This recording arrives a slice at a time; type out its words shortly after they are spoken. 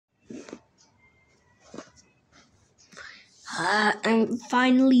I'm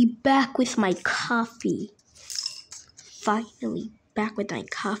finally back with my coffee.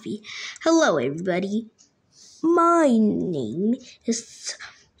 Hello, everybody. My name is.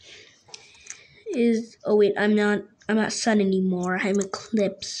 Oh wait, I'm not Sun anymore. I'm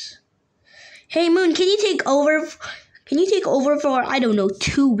Eclipse. Hey Moon, can you take over? Can you take over for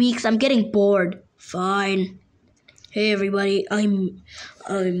 2 weeks? I'm getting bored. Fine. Hey everybody, I'm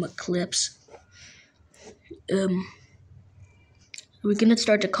Eclipse. We're gonna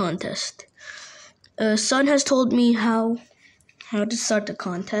start the contest. Sun has told me how to start the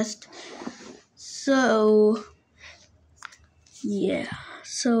contest. So yeah.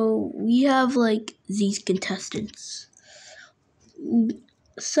 So we have these contestants.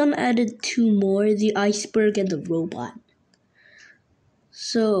 Some added 2 more, the iceberg and the robot.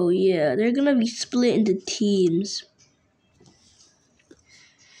 So yeah, they're gonna be split into teams.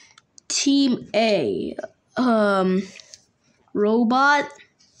 Team A, robot,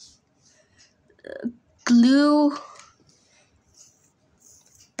 glue,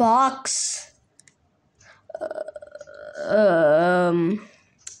 box,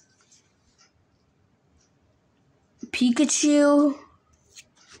 Pikachu,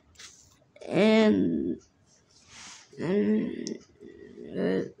 and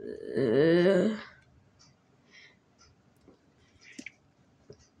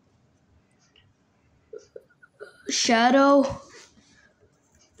Shadow.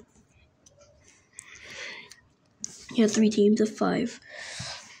 You have 3 teams of 5.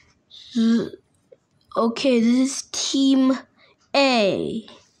 Okay, this is Team A.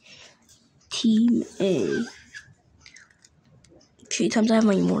 Team A. Okay, time to have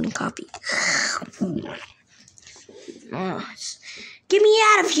my morning coffee. Get me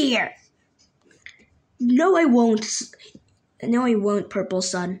out of here! No, I won't. No, I won't, Purple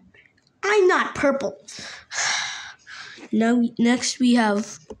Sun. I'm not purple. Now, next we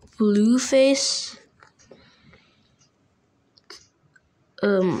have Blueface,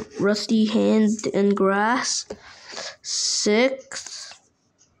 Rusty Hand and Grass, 6,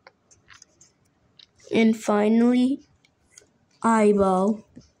 and finally, Eyeball.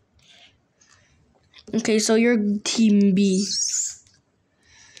 Okay, so you're Team B.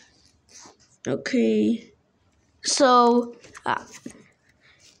 Okay, so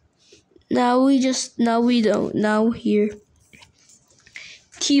now here.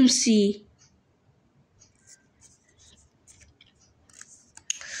 Team C.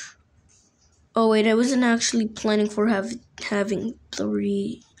 Oh wait, I wasn't actually planning for having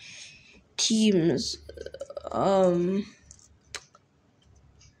 3 teams.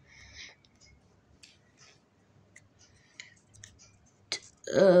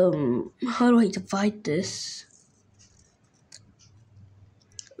 How do I divide this?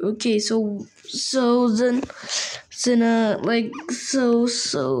 Okay, so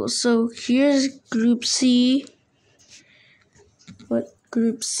here's Group C.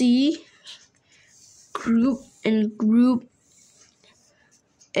 Group C? Group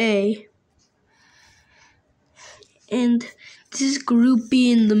A. And this is Group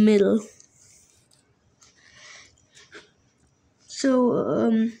B in the middle.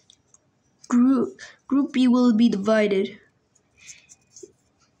 So Group B will be divided.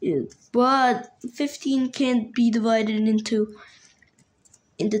 Yeah, but 15 can't be divided into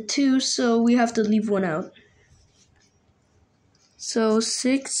 2, so we have to leave 1 out. So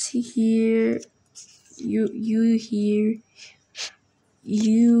 6 here, you here,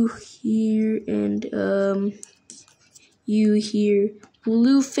 you here, and you here.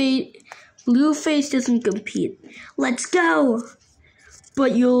 Blueface doesn't compete. Let's go.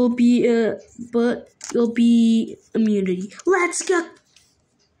 But you'll be immunity. Let's go.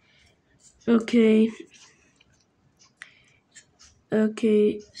 Okay.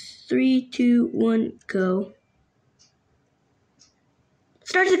 3, 2, 1, go.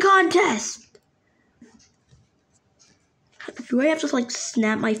 Start the contest. Do I have to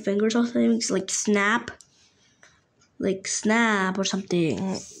snap my fingers or something? Snap or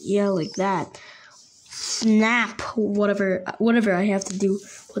something. Yeah, like that. Snap. Whatever I have to do.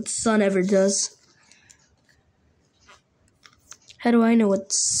 What Sun ever does. How do I know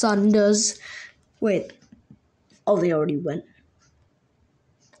what Sun does? Wait. Oh, they already went.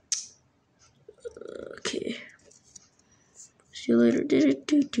 Okay. See you later.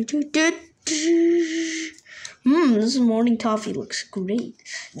 This morning coffee looks great.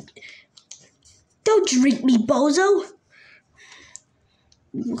 Don't drink me, bozo.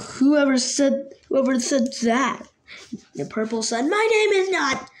 Whoever said that? The Purple Sun. My name is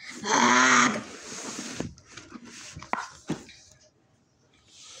not.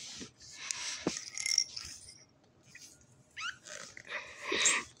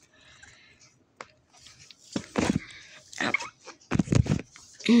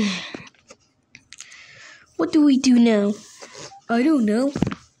 What do we do now? I don't know.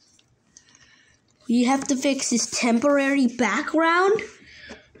 We have to fix this temporary background?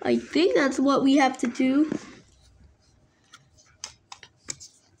 I think that's what we have to do.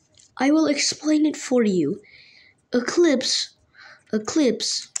 I will explain it for you. Eclipse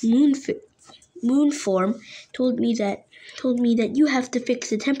moon form told me that you have to fix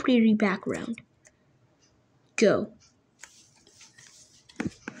the temporary background. Go.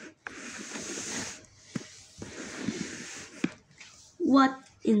 What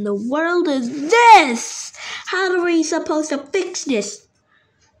in the world is this? How are we supposed to fix this?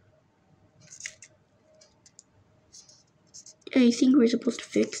 I think we're supposed to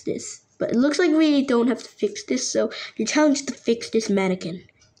fix this. But it looks like we don't have to fix this, so you're challenged to fix this mannequin.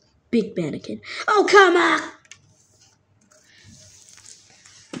 Big mannequin. Oh, come on!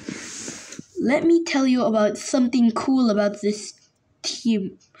 Let me tell you about something cool about this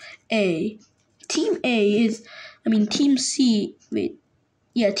Team A. Team A is, Team C,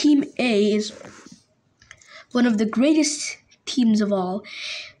 Team A is one of the greatest teams of all.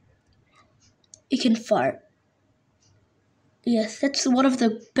 It can fart. Yes, that's one of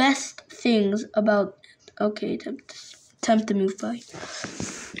the best things about... Okay, time to move by.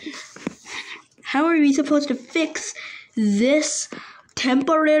 How are we supposed to fix this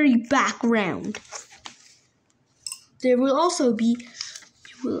temporary background? There will also be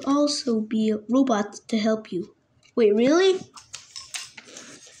robots to help you. Wait, really?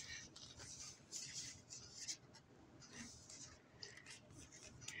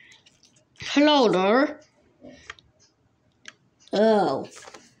 Hello there. Oh,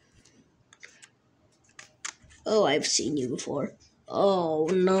 I've seen you before. Oh,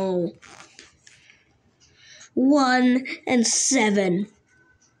 no. 1 and 7.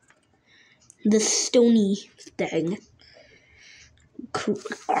 The stony thing.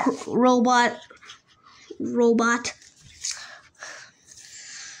 Robot.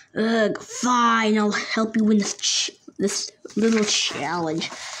 Ugh, fine, I'll help you win this little challenge.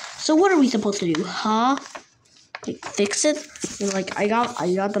 So what are we supposed to do, huh? Like, fix it? Like, I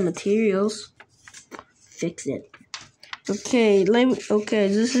got the materials. Fix it. Okay,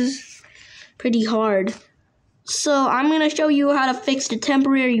 this is pretty hard. So I'm gonna show you how to fix the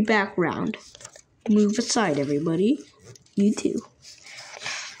temporary background. Move aside, everybody. You too.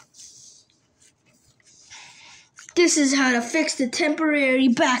 This is how to fix the temporary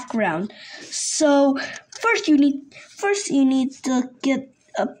background. So first you need to get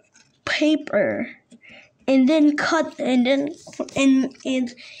a paper, and then cut, and you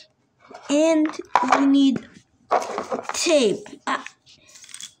need tape.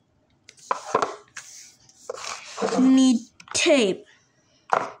 You need tape.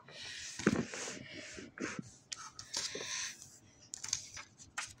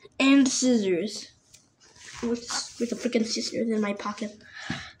 And scissors. Where's the freaking scissors in my pocket?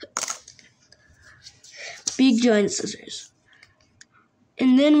 Big giant scissors.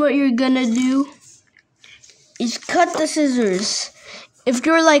 And then what you're gonna do is cut the scissors. If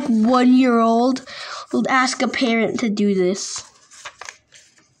you're like 1 year old, we'll ask a parent to do this.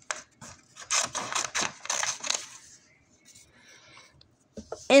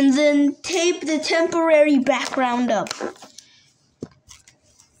 And then tape the temporary background up.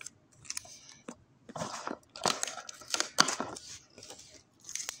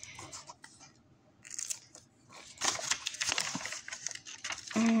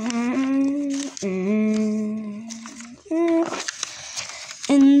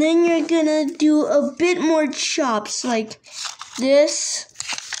 And then you're gonna do a bit more chops, like this.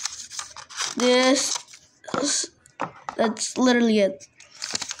 That's literally it.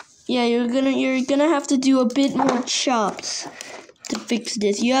 Yeah, you're gonna have to do a bit more chops to fix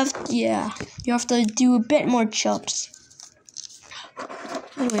this. You have to do a bit more chops.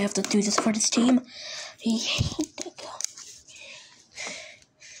 Why do I have to do this for this team?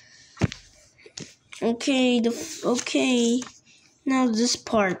 Okay, now this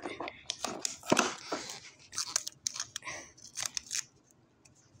part.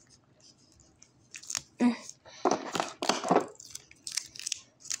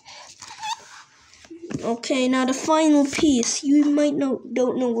 Okay, now the final piece. You might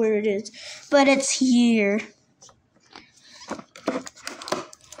don't know where it is, but it's here.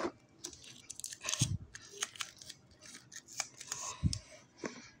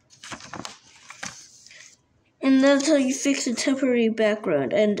 And that's how you fix a temporary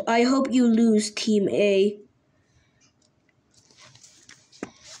background. And I hope you lose, Team A.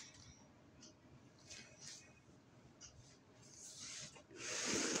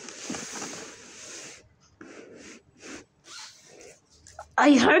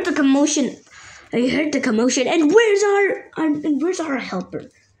 I heard the commotion. And where's our helper?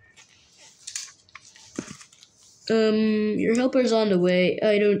 Your helper's on the way.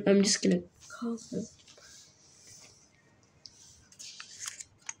 I'm just gonna call him.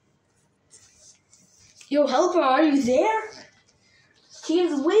 Yo, helper, are you there?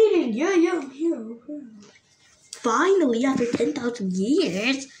 Team's waiting. Yeah, I'm here. Finally, after 10,000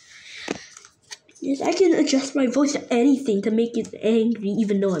 years. Yes, I can adjust my voice to anything to make it angry,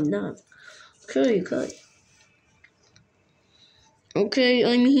 even though I'm not. Okay. Okay,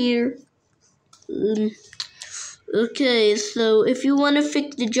 I'm here. Okay, so if you want to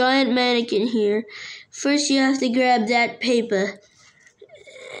fix the giant mannequin here, first you have to grab that paper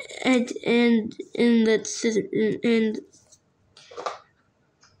and that scissor and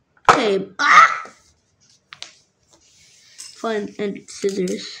okay. Fine, and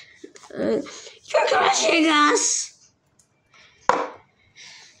scissors. You're crushing us!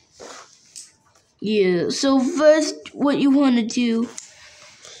 Yeah, so first what you want to do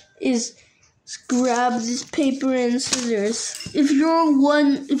is grab this paper and scissors. If you're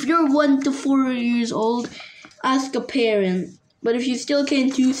 1 to 4 years old, ask a parent. But if you still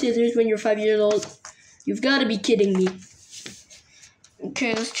can't do scissors when you're 5 years old, you've got to be kidding me.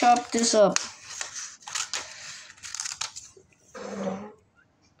 Okay, let's chop this up.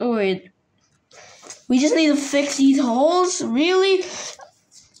 Oh wait. We just need to fix these holes? Really?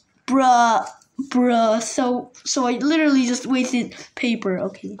 Bruh. So I literally just wasted paper.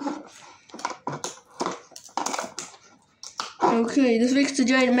 Okay. Okay, to fix the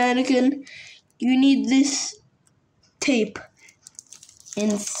giant mannequin, you need this tape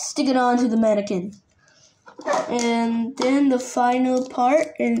and stick it onto the mannequin. And then the final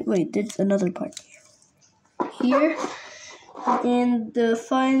part, and wait, there's another part here. And the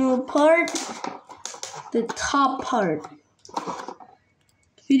final part, the top part.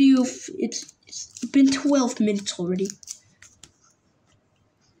 Video, it's been 12 minutes already.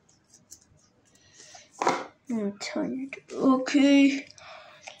 I'm tired. Okay,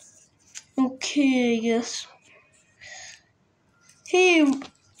 I guess. Hey,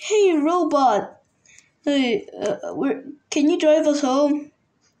 robot. Hey, can you drive us home?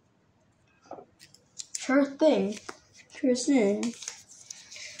 Sure thing.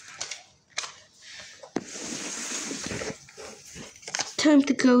 Time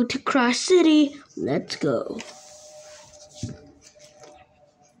to go to Crash City. Let's go.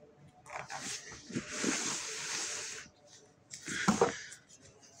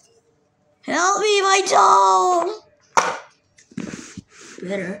 Help me, my toe!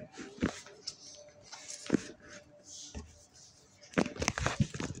 Better.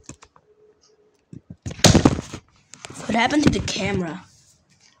 What happened to the camera?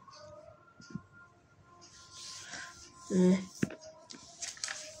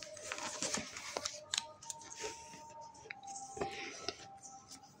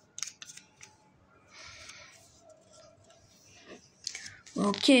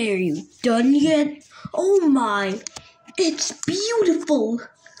 Okay, are you done yet? Oh my, it's beautiful.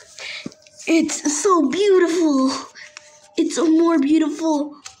 It's so beautiful. It's more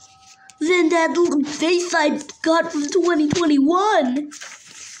beautiful than that little face I got from 2021.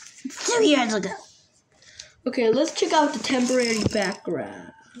 2 years ago. Okay, let's check out the temporary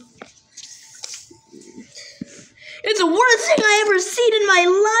background. It's the worst thing I ever seen in my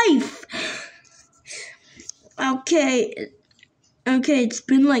life. Okay, it's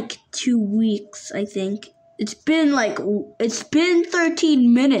been like 2 weeks, I think. It's been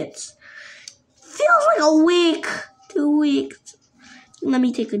 13 minutes. Feels like a week. 2 weeks. Let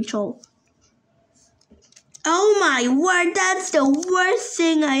me take control. Oh my word, that's the worst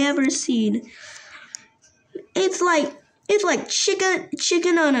thing I ever seen. It's like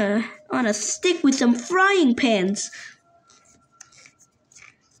chicken on a stick with some frying pans.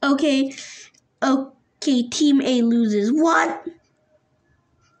 Okay, team A loses. What?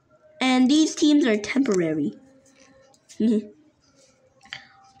 And these teams are temporary.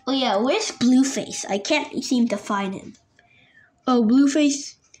 Oh yeah, where's Blueface? I can't seem to find him. Oh,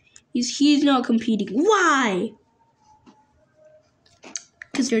 Blueface, he's not competing. Why?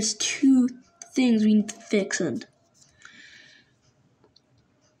 Because there's 2 things we need to fix. And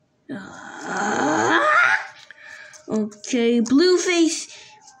okay, Blueface,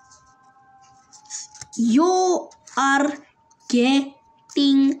 you are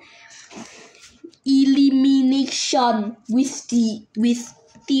getting elimination with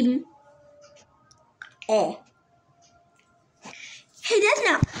team A. Hey, that's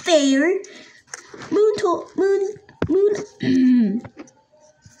not fair. Moon.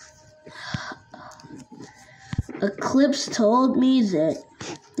 Eclipse told me that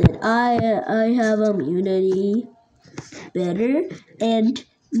that I have immunity. Better and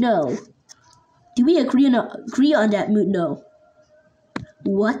no. Do we agree on that, Moon? No.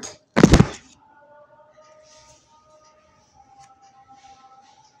 What?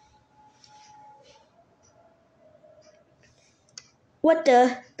 What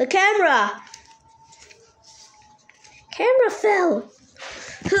the camera? Camera fell.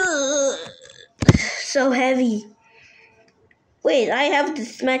 So heavy. Wait, I have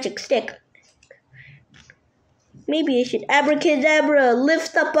this magic stick. Maybe I should abracadabra,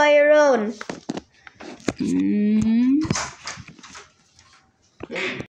 lift up by your own.